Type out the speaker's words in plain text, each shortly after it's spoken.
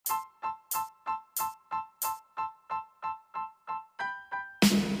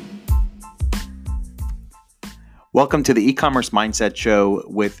Welcome to the E-commerce Mindset Show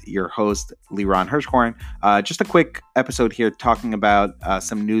with your host, Liran Hirschhorn. Just a quick episode here talking about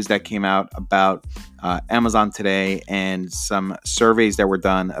some news that came out about Amazon today and some surveys that were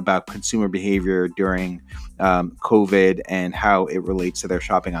done about consumer behavior during COVID and how it relates to their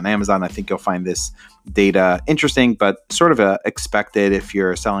shopping on Amazon. I think you'll find this data interesting, but sort of expected if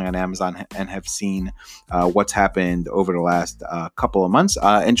you're selling on Amazon and have seen what's happened over the last couple of months.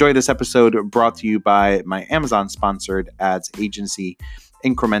 Enjoy this episode brought to you by my Amazon-sponsored ads agency,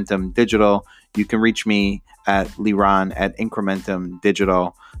 Incrementum Digital. You can reach me at Liran at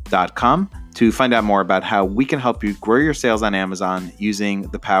incrementumdigital.com to find out more about how we can help you grow your sales on Amazon using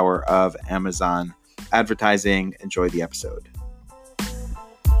the power of Amazon advertising. Enjoy the episode.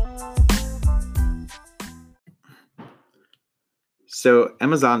 So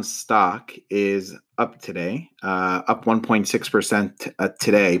Amazon stock is up today, up 1.6%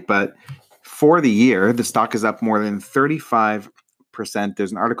 today, but for the year, the stock is up more than 35%.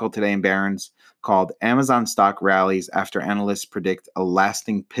 There's an article today in Barron's called Amazon Stock Rallies After Analysts Predict a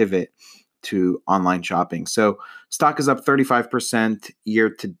Lasting Pivot to Online Shopping. So stock is up 35% year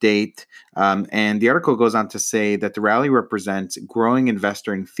to date. And the article goes on to say that the rally represents growing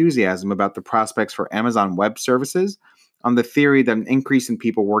investor enthusiasm about the prospects for Amazon Web Services on the theory that an increase in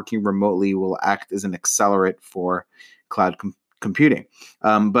people working remotely will act as an accelerant for cloud computing.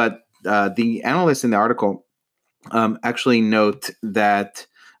 But the analysts in the article actually note that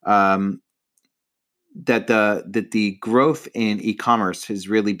the growth in e-commerce has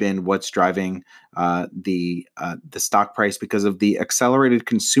really been what's driving the stock price because of the accelerated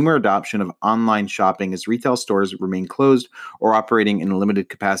consumer adoption of online shopping as retail stores remain closed or operating in limited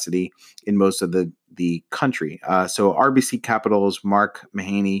capacity in most of the country. So RBC Capital's Mark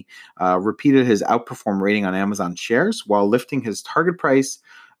Mahaney repeated his outperform rating on Amazon shares while lifting his target price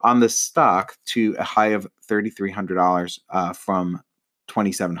on the stock to a high of $3,300 from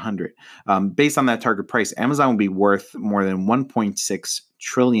 $2,700. Based on that target price, Amazon will be worth more than $1.6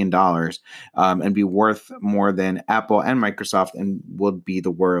 trillion and be worth more than Apple and Microsoft and would be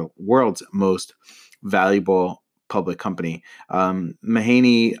the world's most valuable public company.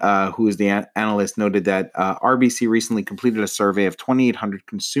 Mahaney, who is the analyst, noted that RBC recently completed a survey of 2,800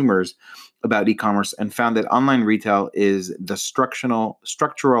 consumers about e-commerce and found that online retail is the structural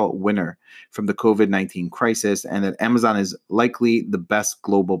winner from the COVID-19 crisis and that Amazon is likely the best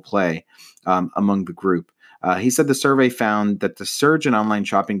global play among the group. He said the survey found that the surge in online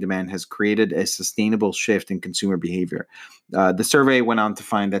shopping demand has created a sustainable shift in consumer behavior. The survey went on to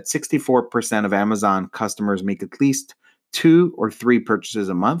find that 64% of Amazon customers make at least 2 or 3 purchases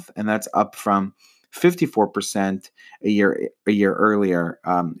a month, and that's up from 54% a year earlier.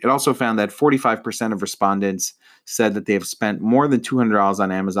 It also found that 45% of respondents said that they have spent more than $200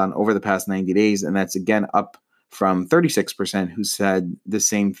 on Amazon over the past 90 days, and that's again up from 36% who said the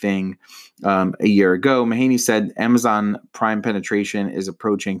same thing a year ago. Mahaney said Amazon Prime penetration is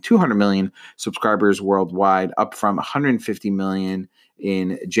approaching 200 million subscribers worldwide, up from 150 million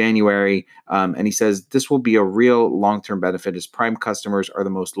in January. And he says this will be a real long-term benefit as Prime customers are the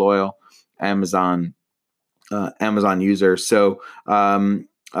most loyal Amazon users. So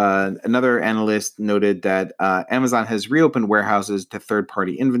another analyst noted that Amazon has reopened warehouses to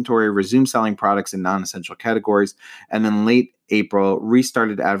third-party inventory, resumed selling products in non-essential categories, and then late April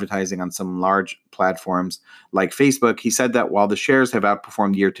restarted advertising on some large platforms like Facebook. He said that while the shares have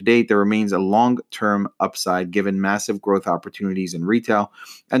outperformed year to date, there remains a long-term upside given massive growth opportunities in retail,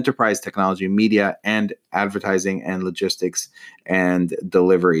 enterprise technology, media, and advertising and logistics and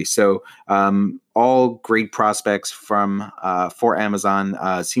delivery. So all great prospects for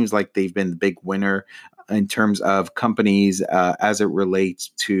Amazon. Seems like they've been the big winner in terms of companies as it relates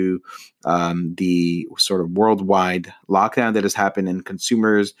to the sort of worldwide lockdown that has happened and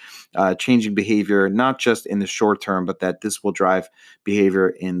consumers changing behavior, not just in the short term, but that this will drive behavior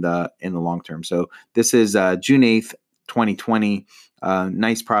in the long term. So this is June 8th, 2020.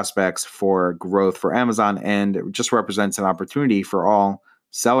 Nice prospects for growth for Amazon, and it just represents an opportunity for all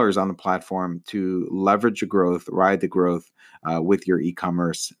sellers on the platform to leverage the growth, ride the growth with your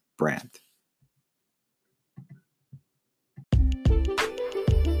e-commerce brand.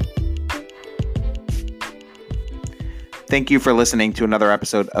 Thank you for listening to another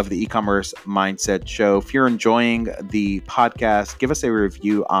episode of the E-commerce Mindset Show. If you're enjoying the podcast, give us a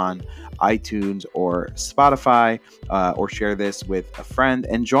review on iTunes or Spotify, or share this with a friend,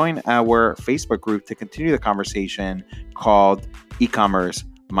 and join our Facebook group to continue the conversation called E-commerce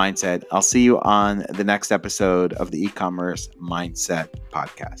Mindset. I'll see you on the next episode of the E-commerce Mindset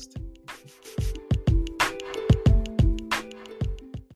podcast.